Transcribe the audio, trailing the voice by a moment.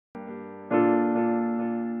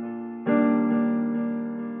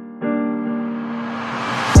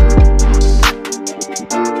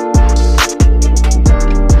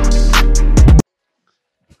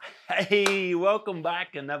Hey, welcome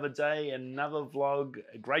back. Another day, another vlog.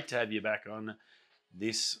 Great to have you back on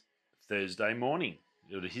this Thursday morning.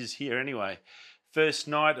 It is here anyway. First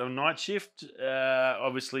night of night shift.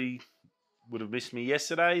 Obviously, would have missed me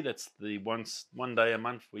yesterday. That's the one day a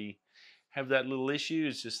month we have that little issue.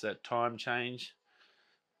 It's just that time change.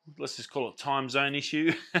 Let's just call it time zone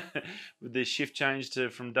issue with the shift change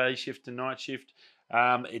from day shift to night shift.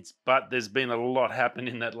 But there's been a lot happen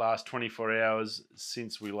in that last 24 hours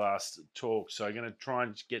since we last talked, so I'm going to try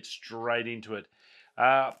and get straight into it.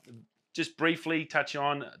 Just briefly touch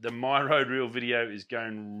on the My Road Reel video is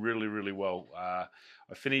going really, really well. I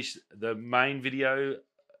finished the main video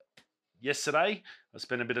yesterday. I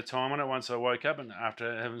spent a bit of time on it once I woke up and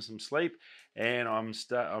after having some sleep, and I'm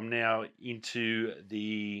now into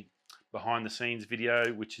the behind the scenes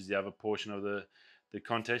video, which is the other portion of the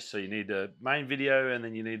contest. So you need the main video and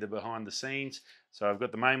then you need the behind the scenes. So I've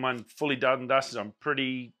got the main one fully done and dusted. I'm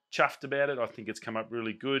pretty chuffed about it. I think it's come up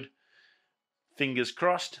really good. Fingers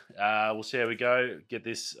crossed. We'll see how we go. Get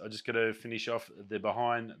this. I just got to finish off the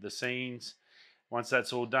behind the scenes. Once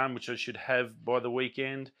that's all done, which I should have by the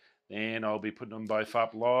weekend, then I'll be putting them both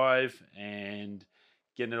up live and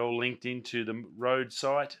getting it all linked into the road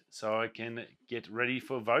site so I can get ready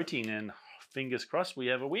for voting, and fingers crossed we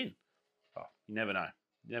have a win. Oh, you never know.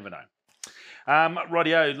 You never know.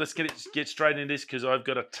 Rightio, let's get straight into this because I've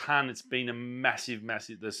got a ton. It's been a massive.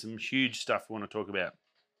 There's some huge stuff we want to talk about.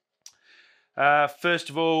 First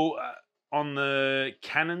of all, on the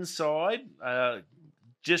Canon side,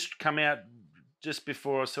 just come out just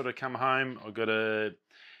before I sort of come home. I got a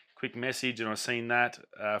quick message and I seen that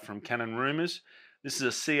from Canon Rumors. This is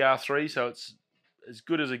a CR3, so it's as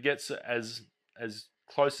good as it gets, as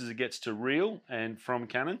close as it gets to real and from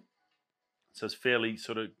Canon. So it's fairly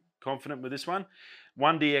sort of confident with this one.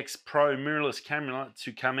 1DX Pro mirrorless camera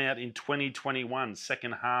to come out in 2021,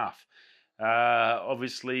 second half.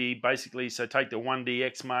 Obviously, basically, so take the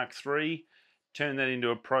 1DX Mark III, turn that into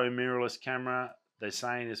a Pro mirrorless camera. They're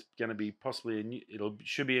saying it's going to be possibly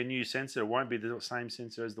should be a new sensor. It won't be the same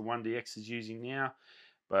sensor as the 1DX is using now,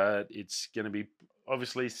 but it's going to be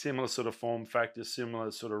obviously similar sort of form factor,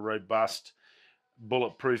 similar sort of robust,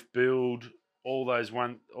 bulletproof build. All those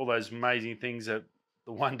amazing things that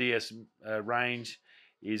the 1DS range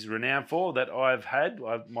is renowned for, that I've had.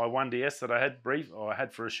 My 1DS that I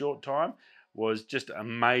had for a short time was just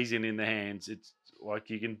amazing in the hands. It's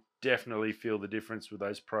like you can definitely feel the difference with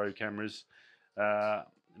those Pro cameras. It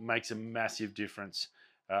makes a massive difference.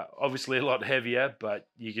 Obviously a lot heavier, but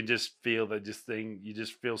you can just feel that you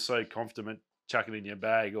just feel so confident chucking it in your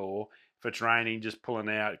bag, or if it's raining, just pulling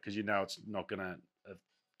out because you know it's not going to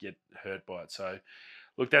get hurt by it. So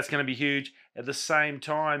look, that's going to be huge. At the same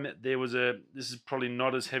time, this is probably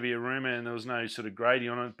not as heavy a rumor and there was no sort of grading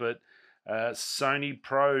on it, but Sony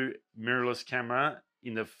Pro mirrorless camera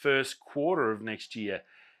in the first quarter of next year.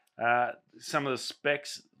 Some of the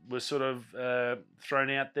specs were sort of thrown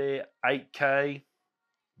out there. 8K,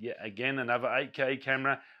 yeah, again, another 8K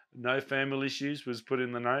camera. No thermal issues was put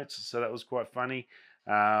in the notes, so that was quite funny.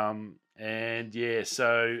 And yeah,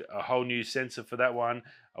 so a whole new sensor for that one,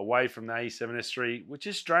 away from the A7S III, which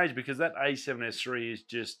is strange because that A7S III is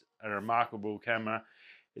just a remarkable camera.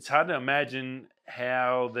 It's hard to imagine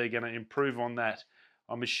how they're going to improve on that.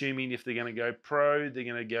 I'm assuming if they're going to go Pro,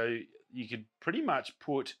 you could pretty much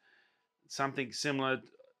put something similar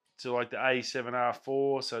to like the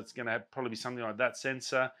A7R4, so it's going to probably be something like that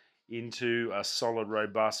sensor into a solid,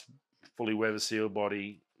 robust, fully weather sealed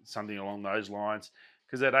body, something along those lines.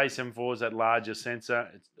 Because that A7 IV is that larger sensor.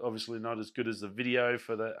 It's obviously not as good as the video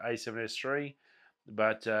for the A7S III,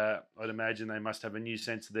 but I'd imagine they must have a new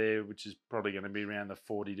sensor there, which is probably going to be around the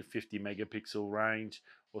 40 to 50 megapixel range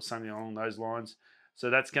or something along those lines. So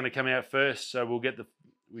that's going to come out first. So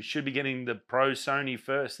we should be getting the Pro Sony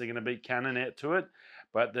first. They're going to beat Canon out to it,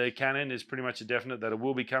 but the Canon is pretty much a definite that it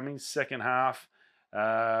will be coming second half,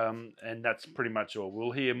 and that's pretty much all.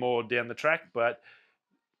 We'll hear more down the track, but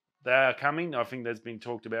they are coming. I think that's been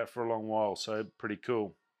talked about for a long while, so pretty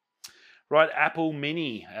cool. Right, Apple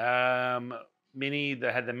Mini. They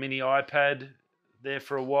had the Mini iPad there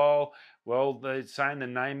for a while. Well, they're saying the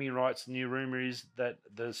naming rights, the new rumor is that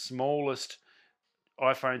the smallest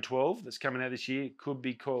iPhone 12 that's coming out this year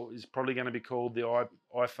is probably going to be called the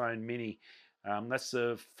iPhone Mini. That's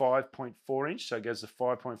the 5.4 inch, so it goes to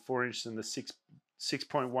 5.4 inch and the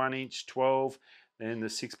 6.1 inch 12, then the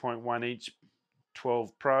 6.1 inch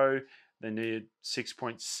 12 Pro, then the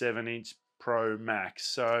 6.7 inch Pro Max.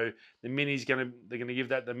 So the Mini's they're gonna give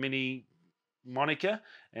that the Mini moniker,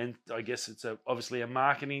 and I guess it's obviously a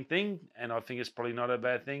marketing thing, and I think it's probably not a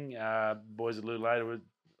bad thing. Boys a little later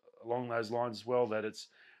along those lines as well, that it's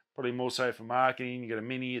probably more so for marketing. You got a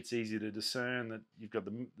mini, it's easy to discern that you've got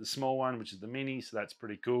the small one, which is the mini, so that's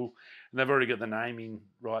pretty cool. And they've already got the naming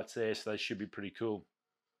rights there, so they should be pretty cool.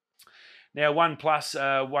 Now,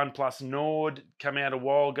 OnePlus Nord came out a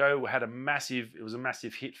while ago. It was a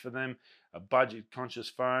massive hit for them. A budget-conscious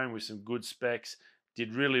phone with some good specs.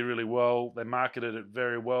 Did really, really well. They marketed it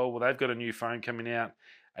very well. Well, they've got a new phone coming out.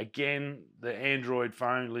 Again, the Android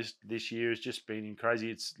phone list this year has just been crazy.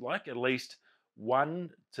 It's like at least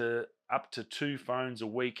 1 to up to 2 phones a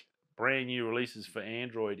week, brand new releases for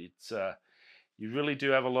Android. It's you really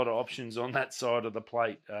do have a lot of options on that side of the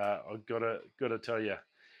plate. I've gotta tell you.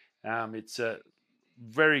 It's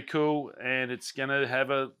very cool, and it's going to have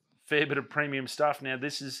a fair bit of premium stuff. Now,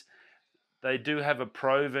 they do have a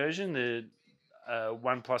Pro version, the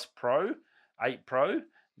OnePlus Pro 8 Pro.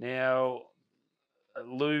 Now,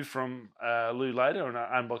 Lou from Lou Later on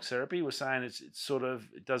Unbox Therapy was saying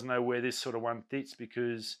it doesn't know where this sort of one fits,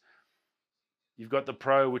 because you've got the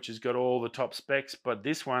Pro, which has got all the top specs, but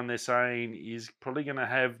this one they're saying is probably going to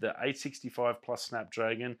have the 865 plus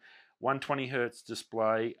Snapdragon, 120 hertz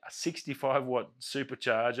display, a 65 watt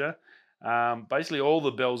supercharger, basically all the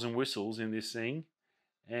bells and whistles in this thing.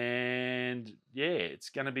 And yeah, it's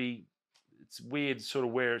weird sort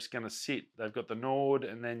of where it's going to sit. They've got the Nord,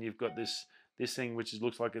 and then you've got this thing which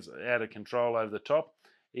looks like it's out of control over the top.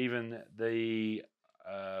 Even the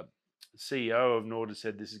CEO of Nord has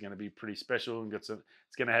said this is going to be pretty special, and it's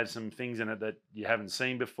going to have some things in it that you haven't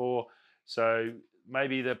seen before. So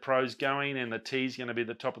maybe the Pro's going and the T's going to be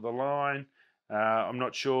the top of the line. I'm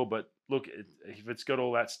not sure, but look, if it's got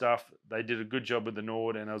all that stuff, they did a good job with the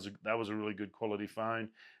Nord, and that was a really good quality phone.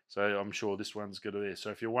 So I'm sure this one's good there. So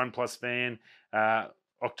if you're a OnePlus fan,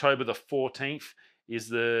 October the 14th is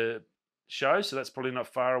the show, so that's probably not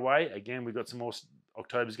far away. Again, we've got some more.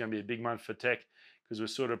 October's going to be a big month for tech, because we're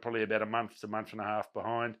sort of probably about a month to month and a half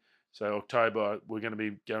behind. So October, we're going to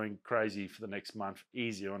be going crazy for the next month,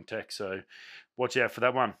 easier on tech. So watch out for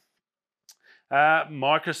that one.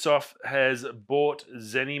 Microsoft has bought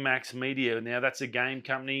ZeniMax Media. Now, that's a game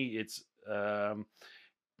company. It's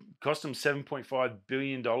cost them $7.5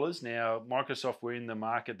 billion. Now, Microsoft were in the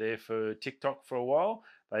market there for TikTok for a while.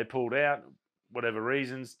 They pulled out, whatever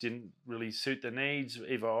reasons, didn't really suit their needs,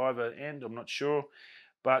 either end, I'm not sure.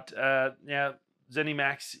 But now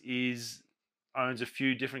ZeniMax owns a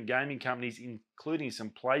few different gaming companies, including some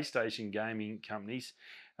PlayStation gaming companies.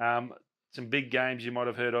 Some big games you might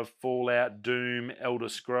have heard of: Fallout, Doom, Elder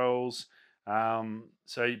Scrolls.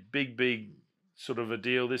 So big sort of a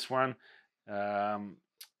deal, this one.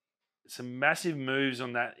 Some massive moves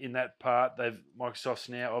in that part. Microsoft's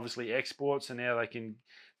now obviously exports, and now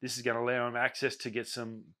this is going to allow them access to get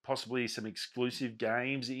possibly some exclusive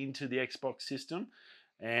games into the Xbox system.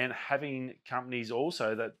 And having companies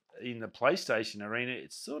also that in the PlayStation arena,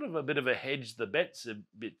 it's sort of a bit of a hedge the bets a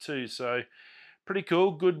bit too. So pretty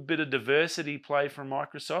cool. Good bit of diversity play from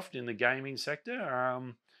Microsoft in the gaming sector.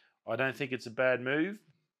 I don't think it's a bad move.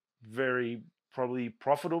 Very probably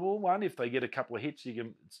profitable one. If they get a couple of hits,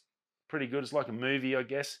 it's pretty good. It's like a movie, I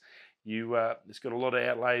guess. It's got a lot of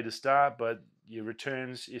outlay to start, but your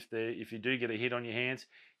returns, if you do get a hit on your hands,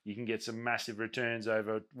 you can get some massive returns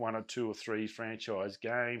over 1 or 2 or 3 franchise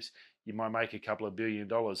games. You might make a couple of $1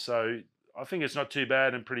 billion. So I think it's not too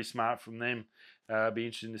bad and pretty smart from them. Be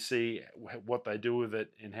interesting to see what they do with it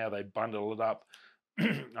and how they bundle it up.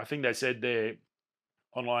 I think they said their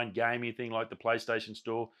online gaming thing, like the PlayStation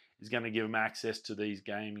Store, is going to give them access to these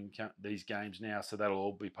games now. So that'll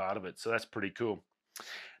all be part of it. So that's pretty cool.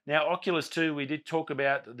 Now, Oculus 2, we did talk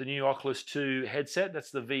about the new Oculus 2 headset. That's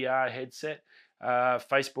the VR headset.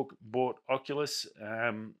 Facebook bought Oculus.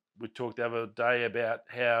 We talked the other day about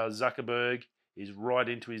how Zuckerberg is right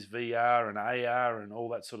into his VR and AR and all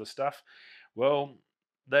that sort of stuff. Well,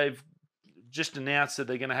 they've just announced that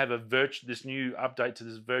they're going to have this new update to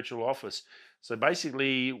this virtual office. So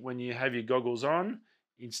basically, when you have your goggles on,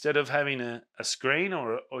 instead of having a screen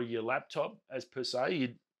or your laptop as per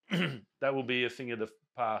se, that will be a thing of the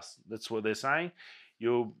past. That's what they're saying.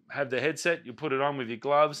 You'll have the headset, you'll put it on with your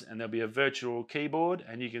gloves, and there'll be a virtual keyboard,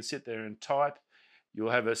 and you can sit there and type. You'll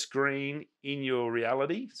have a screen in your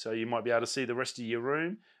reality, so you might be able to see the rest of your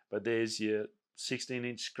room, but there's your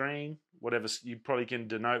 16-inch screen, whatever. You probably can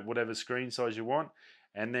denote whatever screen size you want,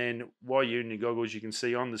 and then while you're in your goggles, you can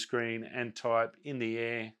see on the screen and type in the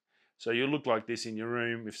air. So you'll look like this in your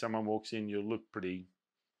room. If someone walks in, you'll look pretty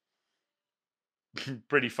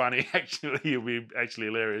funny, actually. You'll be actually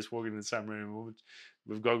hilarious walking in some room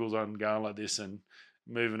with goggles on, going like this and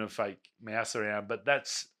moving a fake mouse around. But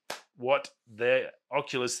that's what the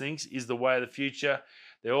Oculus thinks is the way of the future.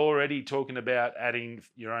 They're already talking about adding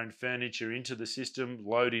your own furniture into the system,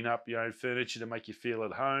 loading up your own furniture to make you feel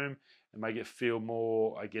at home and make it feel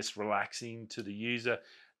more, I guess, relaxing to the user.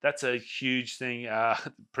 That's a huge thing.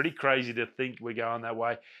 Pretty crazy to think we're going that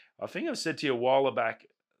way. I think I've said to you a while back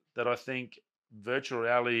that I think virtual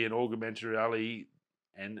reality and augmented reality,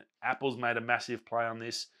 and Apple's made a massive play on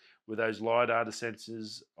this with those LiDAR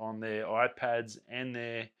sensors on their iPads and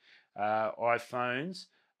their iPhones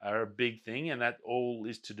are a big thing, and that all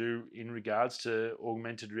is to do in regards to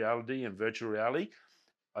augmented reality and virtual reality.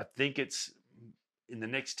 I think it's in the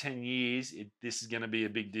next 10 years, this is going to be a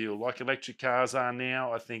big deal. Like electric cars are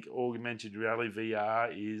now, I think augmented reality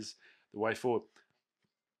VR is the way forward.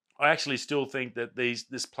 I actually still think that this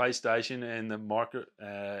PlayStation and the micro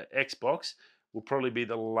Xbox will probably be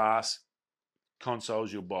the last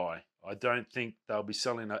consoles you'll buy. I don't think they'll be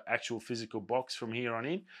selling an actual physical box from here on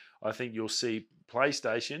in. I think you'll see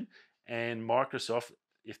PlayStation and Microsoft,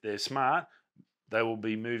 if they're smart, they will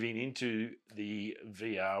be moving into the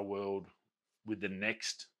VR world with the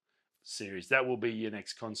next series. That will be your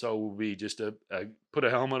next console. Will be just put a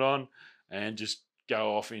helmet on and just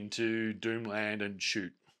go off into Doomland and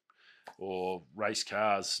shoot, or race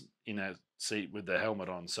cars in a seat with the helmet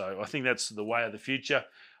on. So I think that's the way of the future.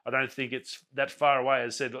 I don't think it's that far away.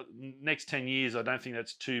 As I said, next 10 years, I don't think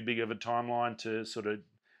that's too big of a timeline to sort of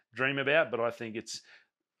dream about, but I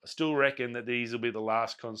still reckon that these will be the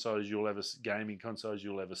last gaming consoles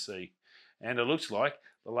you'll ever see. And it looks like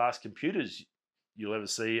the last computers you'll ever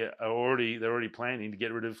see they're already planning to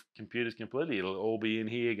get rid of computers completely. It'll all be in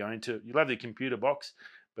here you'll have the computer box,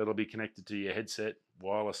 but it'll be connected to your headset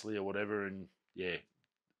wirelessly or whatever. And yeah,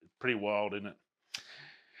 pretty wild, isn't it?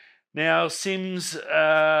 Now, Sims,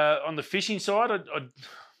 on the fishing side, I'd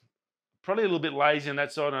probably a little bit lazy on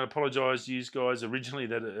that side, and I apologise to you guys originally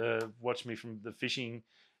that watched me from the fishing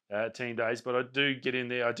team days, but I do get in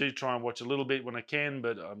there. I do try and watch a little bit when I can,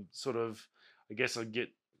 but I'm I guess I get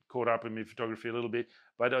caught up in my photography a little bit.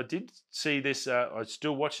 But I did see this. I'm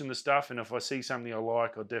still watching the stuff, and if I see something I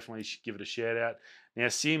like, I'll definitely give it a shout out. Now,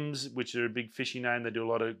 Sims, which are a big fishing name, they do a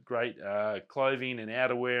lot of great clothing and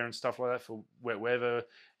outerwear and stuff like that for wet weather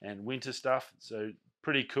and winter stuff. So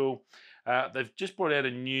pretty cool. They've just brought out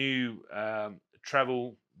a new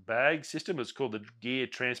travel bag system. It's called the Gear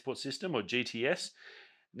Transport System, or GTS.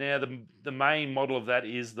 Now, the main model of that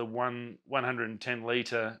is the 110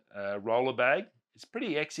 litre roller bag. It's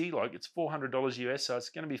pretty exy, like it's $400 US, so it's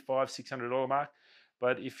going to be $500-600 mark.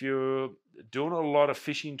 But if you're doing a lot of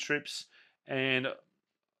fishing trips and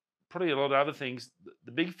probably a lot of other things,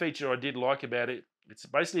 the big feature I did like about it, it's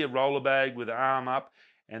basically a roller bag with an arm up,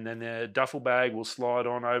 and then the duffel bag will slide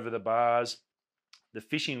on over the bars. The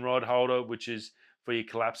fishing rod holder, which is for your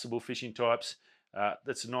collapsible fishing types,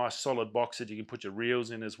 that's a nice solid box that you can put your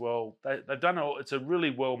reels in as well. They've done it's a really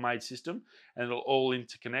well-made system, and it'll all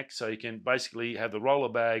interconnect, so you can basically have the roller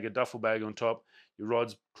bag, a duffel bag on top, your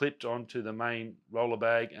rod's clipped onto the main roller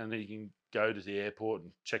bag, and then you can go to the airport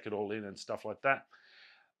and check it all in and stuff like that.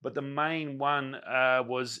 But the main one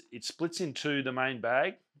was it splits into the main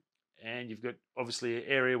bag, and you've got obviously an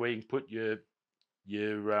area where you can put your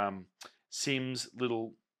Sims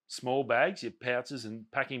little small bags, your pouches and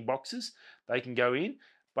packing boxes. They can go in,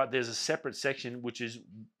 but there's a separate section which is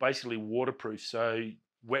basically waterproof. So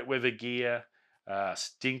wet weather gear,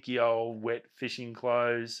 stinky old wet fishing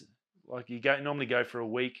clothes. Like normally go for a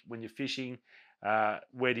week when you're fishing.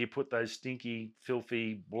 Where do you put those stinky,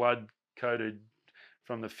 filthy, blood-coated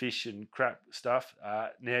from the fish and crap stuff?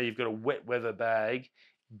 Now you've got a wet weather bag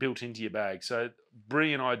built into your bag. So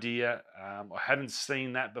brilliant idea. I haven't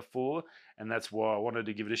seen that before, and that's why I wanted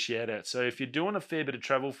to give it a shout out. So if you're doing a fair bit of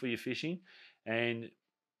travel for your fishing, and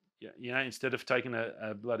instead of taking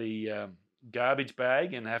a bloody garbage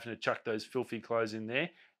bag and having to chuck those filthy clothes in there,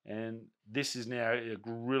 and this is now a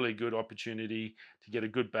really good opportunity to get a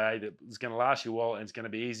good bag that is going to last you a while, and it's going to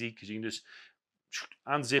be easy because you can just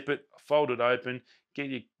unzip it, fold it open, get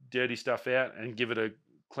your dirty stuff out, and give it a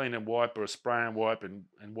clean and wipe or a spray and wipe, and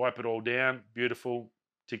wipe it all down. Beautiful,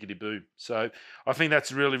 tickety-boo. So I think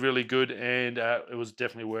that's really, really good, and it was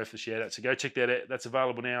definitely worth a shout out. So go check that out. That's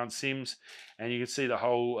available now on Sims, and you can see the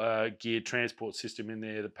whole gear transport system in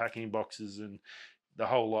there, the packing boxes and the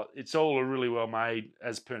whole lot. It's all really well made,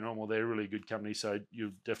 as per normal. They're a really good company, so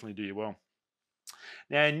you'll definitely do you well.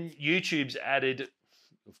 Now, YouTube's added,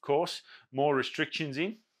 of course, more restrictions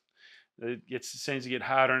in. It seems to get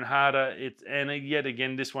harder and harder. And yet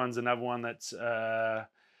again, this one's another one that's, there's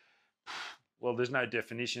no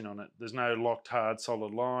definition on it. There's no locked, hard,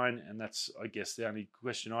 solid line, and that's, I guess, the only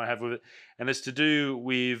question I have with it. And it's to do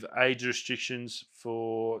with age restrictions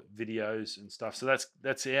for videos and stuff. So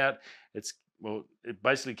that's out. It's well, it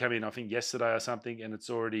basically came in, I think, yesterday or something, and it's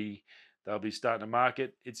already, they'll be starting to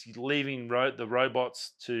market. It's leaving the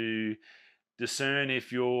robots to discern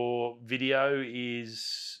if your video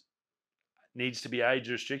needs to be age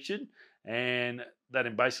restricted, and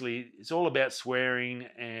that basically it's all about swearing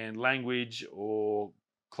and language or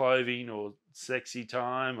clothing or sexy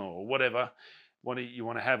time or whatever you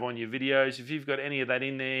want to have on your videos. If you've got any of that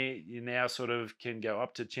in there, you now sort of can go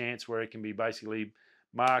up to chance where it can be basically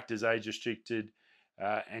marked as age restricted,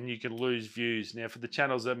 and you can lose views. Now, for the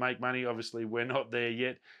channels that make money, obviously we're not there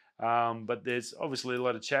yet, but there's obviously a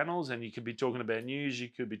lot of channels, and you could be talking about news, you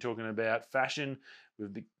could be talking about fashion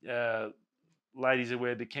with ladies that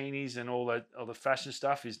wear bikinis, and all the fashion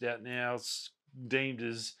stuff is now deemed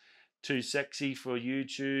as too sexy for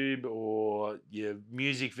YouTube. Or your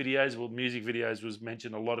music videos. Well, music videos was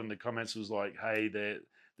mentioned a lot in the comments. Was like, hey,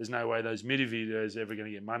 there's no way those MIDI videos are ever going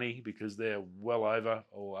to get money because they're well over,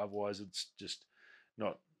 or otherwise it's just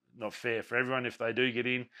not fair for everyone if they do get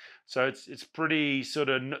in. So it's pretty sort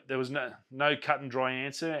of, there was no cut and dry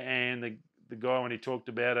answer, and the guy, when he talked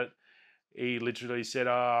about it, he literally said,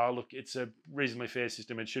 "Oh, look, it's a reasonably fair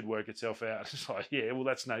system. It should work itself out." It's like, yeah, well,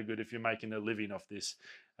 that's no good if you're making a living off this.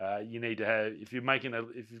 You need to have, if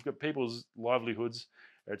you've got people's livelihoods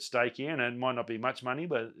are at stake here, and it might not be much money,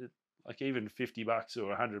 but like even $50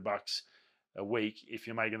 or $100 a week, if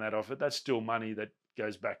you're making that off it, that's still money that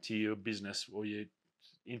goes back to your business or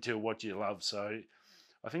into what you love. So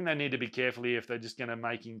I think they need to be careful here if they're just going to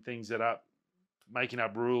making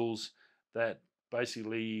up rules that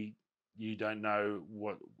basically you don't know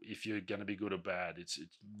if you're going to be good or bad. It's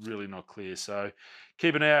really not clear. So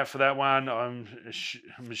keep an eye out for that one. I'm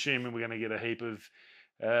assuming we're going to get a heap of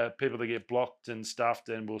people that get blocked and stuffed,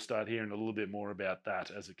 and we'll start hearing a little bit more about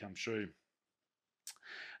that as it comes through.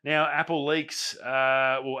 Now, Apple leaks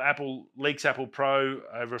Apple Pro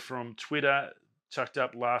over from Twitter, chucked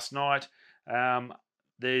up last night.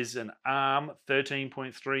 There's an ARM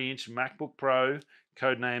 13.3-inch MacBook Pro,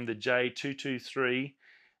 codenamed the J223,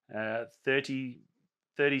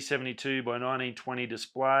 3072 by 1920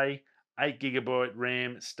 display, 8GB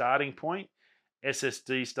RAM starting point,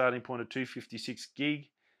 SSD starting point of 256 gig.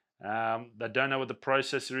 They don't know what the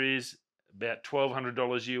processor is, about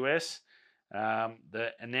 $1,200 US.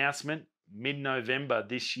 The announcement, mid-November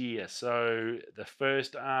this year. So the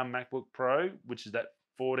first ARM MacBook Pro, which is that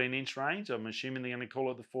 14-inch range, I'm assuming they're going to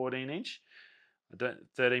call it the 14-inch.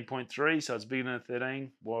 13.3, so it's bigger than a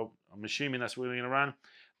 13. Well, I'm assuming that's what they're going to run.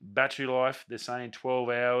 Battery life, they're saying 12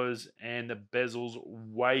 hours, and the bezel's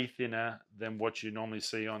way thinner than what you normally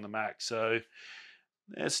see on the Mac. So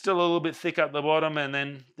it's still a little bit thick up the bottom and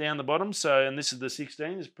then down the bottom. So, and this is the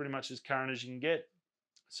 16, it's pretty much as current as you can get.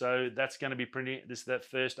 So that's going to be pretty, this is that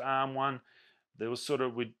first ARM one. There was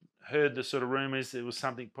we heard the sort of rumors there was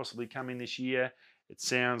something possibly coming this year. It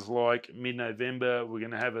sounds like mid-November we're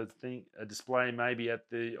going to have a display maybe at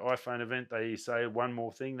the iPhone event. They say one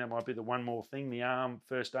more thing. That might be the one more thing, the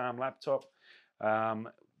first ARM laptop.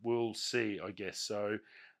 We'll see, I guess. So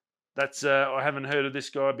that's I haven't heard of this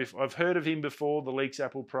guy before. I've heard of him before, the Leaks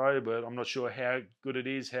Apple Pro, but I'm not sure how good it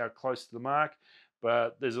is, how close to the mark.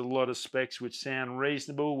 But there's a lot of specs which sound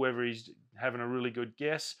reasonable. Whether he's having a really good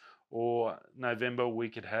guess, or November we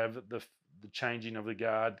could have the changing of the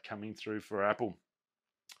guard coming through for Apple.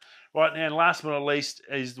 Right now, and last but not least,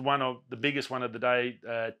 is the biggest one of the day,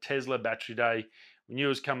 Tesla Battery Day. We knew it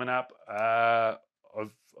was coming up. I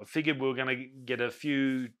figured we were going to get a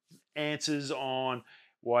few answers on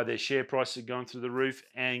why their share price had gone through the roof.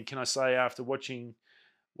 And can I say, after watching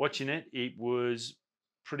it, it was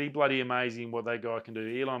pretty bloody amazing what that guy can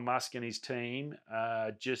do. Elon Musk and his team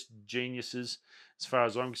are just geniuses as far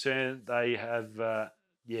as I'm concerned. They have,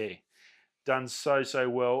 done so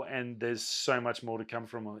well, and there's so much more to come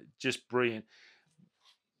from it. Just brilliant.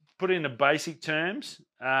 Put it into basic terms,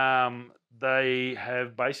 they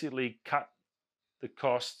have basically cut the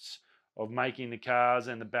costs of making the cars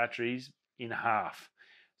and the batteries in half.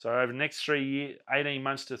 So over the next 18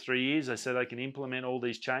 months to 3 years, they said they can implement all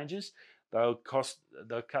these changes. They'll cut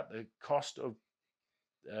the cost of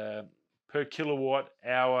per kilowatt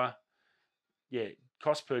hour.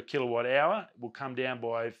 Cost per kilowatt hour will come down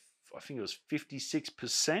by, I think it was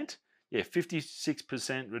 56%.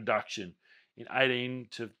 56% reduction in 18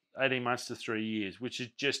 months to 3 years, which is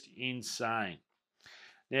just insane.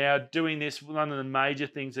 Now, doing this, one of the major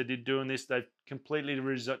things they did doing this, they've completely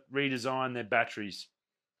redesigned their batteries.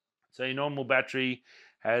 So your normal battery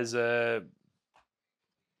has a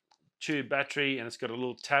tube battery, and it's got a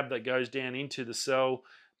little tab that goes down into the cell.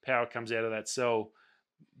 Power comes out of that cell.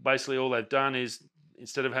 Basically, all they've done is,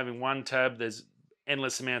 instead of having one tab, there's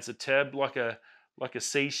endless amounts of tab, like a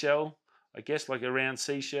seashell I guess like a round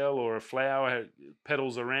seashell or a flower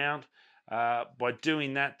petals around. By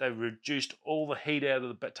doing that, they've reduced all the heat out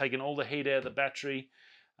of taken all the heat out of the battery,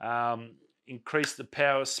 increased the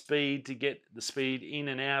power speed to get the speed in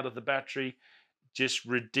and out of the battery. Just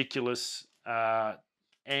ridiculous.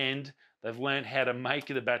 And they've learned how to make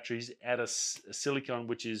the batteries out of silicon,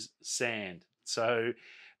 which is sand. So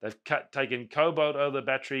they've taken cobalt out of the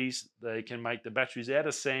batteries. They can make the batteries out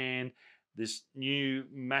of sand. This new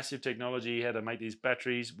massive technology how to make these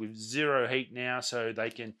batteries with zero heat now, so they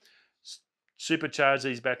can supercharge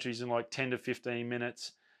these batteries in like 10 to 15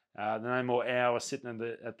 minutes. No more hours sitting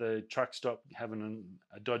at the truck stop having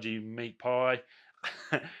a dodgy meat pie.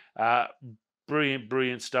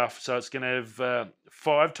 Brilliant stuff. So it's going to have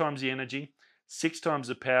 5 times the energy, 6 times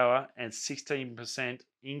the power, and 16%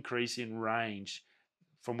 increase in range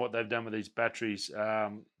from what they've done with these batteries.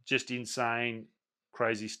 Just insane,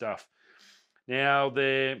 crazy stuff. Now,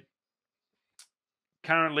 their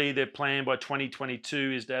plan by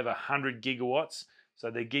 2022 is to have 100 gigawatts. So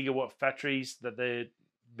they're gigawatt factories that they're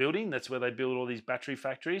building. That's where they build all these battery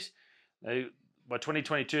factories. By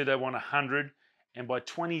 2022, they want 100. And by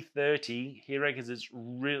 2030, he reckons it's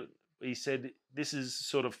real. He said this is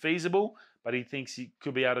sort of feasible, but he thinks he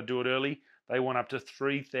could be able to do it early. They want up to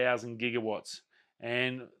 3,000 gigawatts.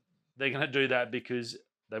 And they're going to do that because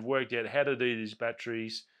they've worked out how to do these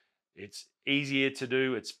batteries. It's easier to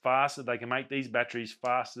do. It's faster. They can make these batteries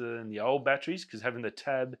faster than the old batteries because having the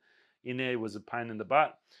tab in there was a pain in the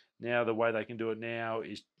butt. Now the way they can do it now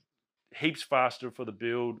is heaps faster for the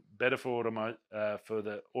build, better for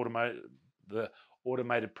the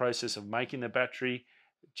automated process of making the battery,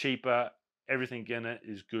 cheaper. Everything in it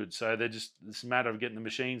is good. So it's a matter of getting the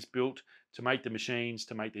machines built to make the machines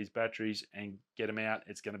to make these batteries and get them out.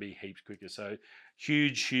 It's going to be heaps quicker. So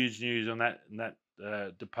huge news on that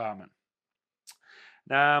department.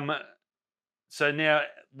 So now,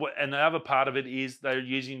 and the other part of it is they're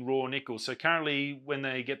using raw nickel. So currently, when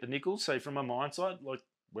they get the nickel, say from a mine site, like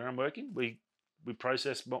where I'm working, we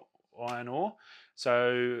process iron ore.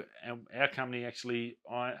 So our company actually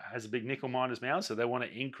has a big nickel mine as well. So they want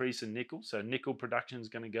to increase in nickel. So nickel production is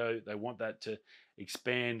going to go. They want that to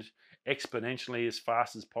expand exponentially as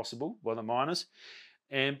fast as possible by the miners.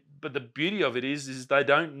 But the beauty of it is they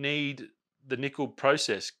don't need the nickel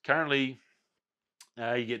process. Currently,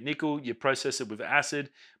 you get nickel, you process it with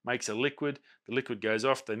acid, makes a liquid. The liquid goes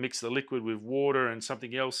off. They mix the liquid with water and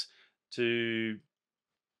something else to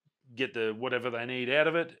get the whatever they need out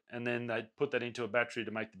of it, and then they put that into a battery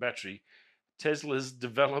to make the battery. Tesla's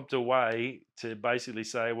developed a way to basically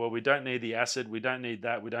say, well, we don't need the acid, we don't need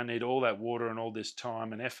that, we don't need all that water and all this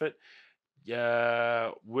time and effort.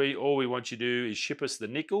 All we want you to do is ship us the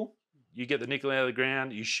nickel. You get the nickel out of the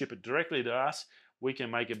ground, you ship it directly to us. We can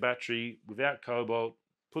make a battery without cobalt,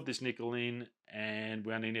 put this nickel in, and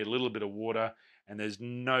we only need a little bit of water, and there's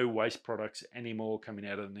no waste products anymore coming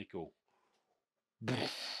out of the nickel.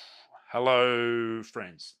 Hello,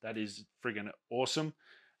 friends. That is friggin' awesome.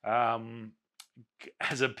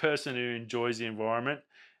 As a person who enjoys the environment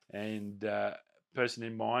and person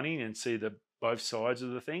in mining and see both sides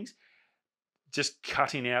of the things, just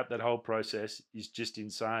cutting out that whole process is just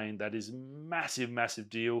insane. That is massive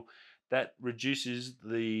deal. That reduces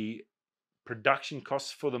the production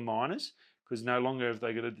costs for the miners because no longer have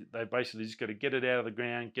they basically just got to get it out of the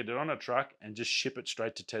ground, get it on a truck, and just ship it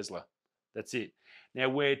straight to Tesla. That's it. Now,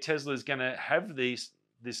 where Tesla is going to have this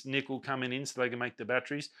nickel coming in so they can make the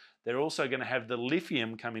batteries, they're also going to have the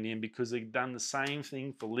lithium coming in because they've done the same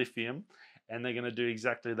thing for lithium, and they're going to do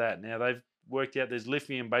exactly that. Now, they've worked out there's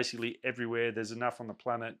lithium basically everywhere. There's enough on the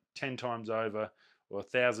planet 10 times over or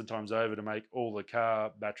 1,000 times over to make all the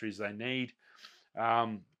car batteries they need.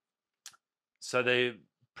 So they're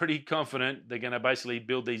pretty confident they're going to basically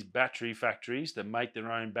build these battery factories that make their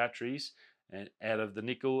own batteries and out of the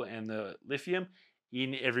nickel and the lithium.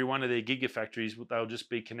 In every one of their gigafactories, they'll just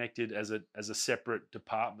be connected as a separate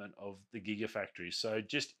department of the gigafactories. So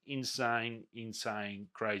just insane,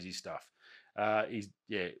 crazy stuff.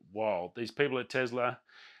 Wild. These people at Tesla,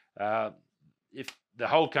 if the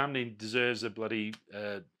whole company deserves a bloody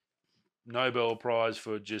Nobel Prize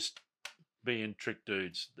for just being trick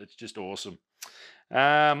dudes. That's just awesome.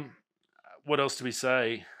 What else do we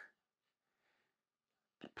say?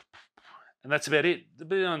 And that's about it. A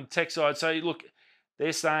bit on the tech side. So look,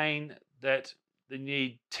 they're saying that they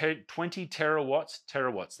need 20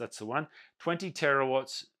 terawatts, that's the one, 20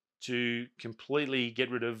 terawatts to completely get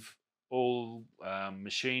rid of all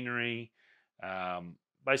machinery,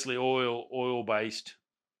 basically oil-based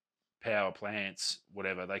power plants,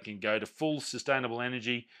 whatever. They can go to full sustainable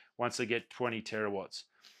energy once they get 20 terawatts.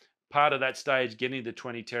 part of that stage, getting to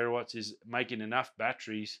 20 terawatts, is making enough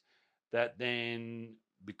batteries that then,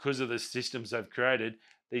 because of the systems they've created,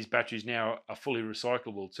 these batteries now are fully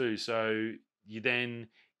recyclable too. So you then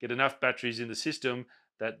get enough batteries in the system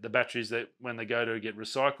that the batteries that when they go to get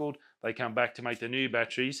recycled, they come back to make the new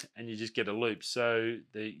batteries, and you just get a loop. So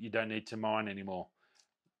you don't need to mine anymore.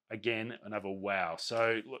 Again, another wow.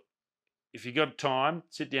 So look, if you got time,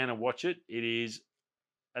 sit down and watch it. It is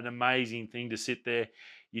an amazing thing to sit there.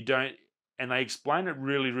 You don't, and they explain it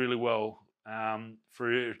really, really well.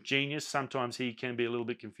 For a genius, sometimes he can be a little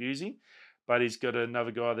bit confusing, but he's got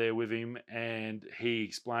another guy there with him, and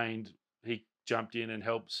he jumped in and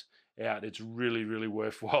helps out. It's really, really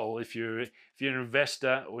worthwhile if you're an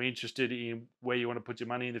investor or interested in where you want to put your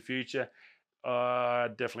money in the future.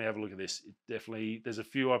 Definitely have a look at this. There's a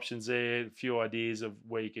few options there, a few ideas of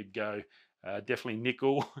where you could go. Definitely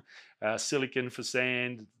nickel, silicon for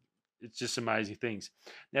sand. It's just amazing things.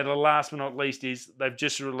 Now, the last but not least is they've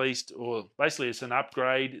just released, or basically it's an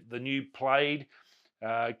upgrade, the new Plaid.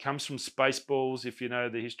 Comes from Spaceballs. If you know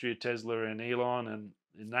the history of Tesla and Elon and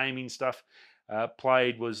naming stuff,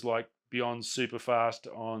 Plaid was like beyond super fast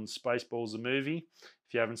on Spaceballs, the movie.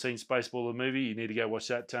 If you haven't seen Spaceballs, the movie, you need to go watch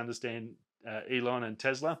that to understand Elon and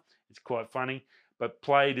Tesla. It's quite funny. But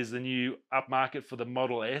Plaid is the new upmarket for the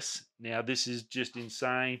Model S. Now, this is just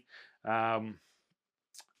insane.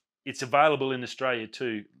 It's available in Australia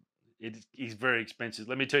too. It is very expensive.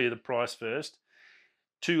 Let me tell you the price first.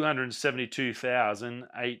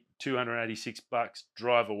 $272,286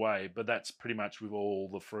 drive away, but that's pretty much with all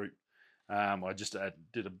the fruit. I just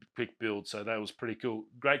did a quick build, so that was pretty cool.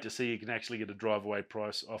 Great to see you can actually get a drive away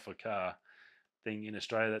price off a car thing in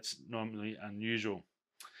Australia. That's normally unusual.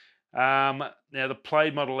 Now the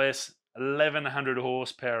Plaid Model S, 1100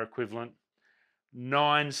 horsepower equivalent,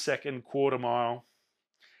 9-second quarter mile,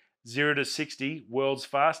 0 to 60, world's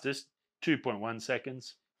fastest, 2.1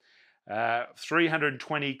 seconds.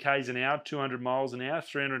 320 k's an hour, 200 miles an hour,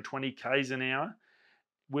 320 k's an hour,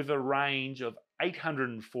 with a range of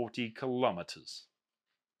 840 kilometers.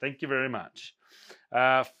 Thank you very much.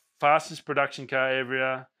 Fastest production car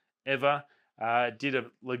ever. Did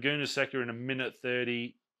a Laguna Seca in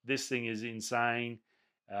 1:30. This thing is insane.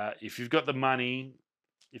 If you've got the money,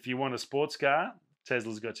 if you want a sports car,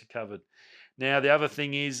 Tesla's got you covered. Now, the other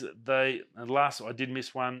thing is I did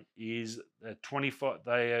miss one, is 25.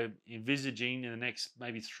 They are envisaging in the next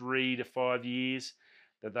maybe 3 to 5 years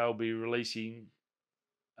that they'll be releasing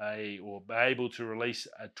or be able to release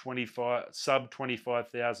a sub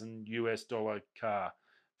 $25,000 car,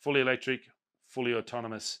 fully electric, fully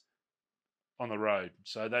autonomous on the road.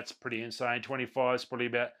 So that's pretty insane. 25 is probably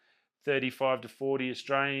about 35 to 40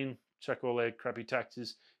 Australian. Check all their crappy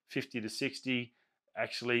taxes. 50 to 60.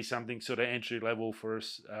 Actually something sort of entry level for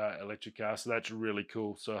us electric car, so that's really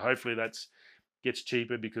cool. So hopefully that's gets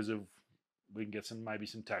cheaper because we can get maybe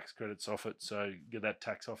some tax credits off it, so get that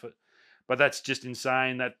tax off it. But that's just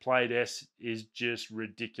insane. That Plaid S is just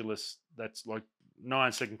ridiculous. That's like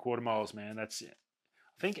 9-second quarter miles, man. That's it.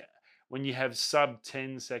 I think when you have sub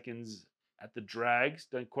 10 seconds at the drags,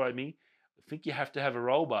 don't quote me, I think you have to have a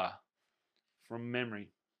roll bar from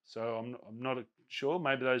memory. So I'm not sure.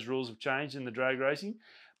 Maybe those rules have changed in the drag racing,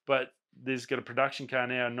 but there's got a production car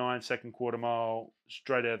now, 9-second quarter mile,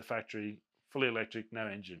 straight out of the factory, fully electric, no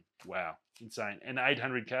engine. Wow, insane. And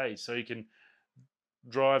 800 k's, so you can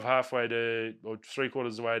drive halfway to, or 3/4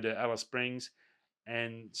 of the way to Alice Springs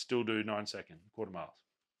and still do 9-second quarter miles.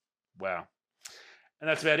 Wow. And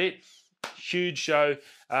that's about it. Huge show.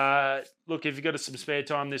 Look, if you've got some spare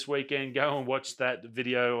time this weekend, go and watch that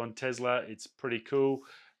video on Tesla. It's pretty cool.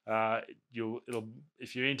 If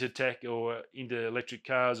you're into tech or into electric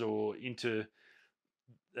cars or into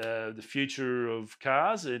the future of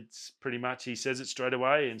cars, it's pretty much, he says it straight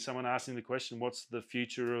away. And someone asked him the question, what's the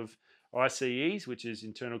future of ICEs, which is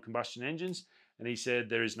internal combustion engines? And he said,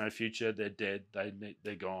 there is no future. They're dead.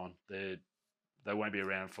 They're gone. They won't be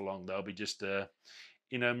around for long. They'll be just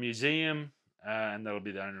in a museum, and that'll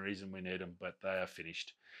be the only reason we need them, but they are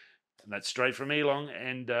finished. And that's straight from Elon,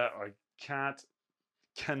 and I cannot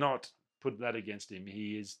put that against him.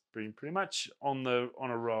 He has been pretty much on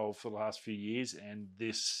a roll for the last few years, and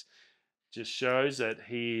this just shows that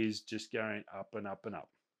he is just going up and up and up.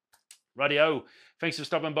 Rightio, thanks for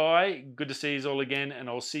stopping by. Good to see you all again, and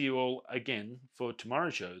I'll see you all again for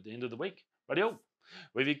tomorrow's show, the end of the week. Rightio,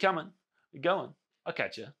 wherever you're coming, you're going, I'll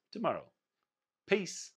catch you tomorrow. Peace.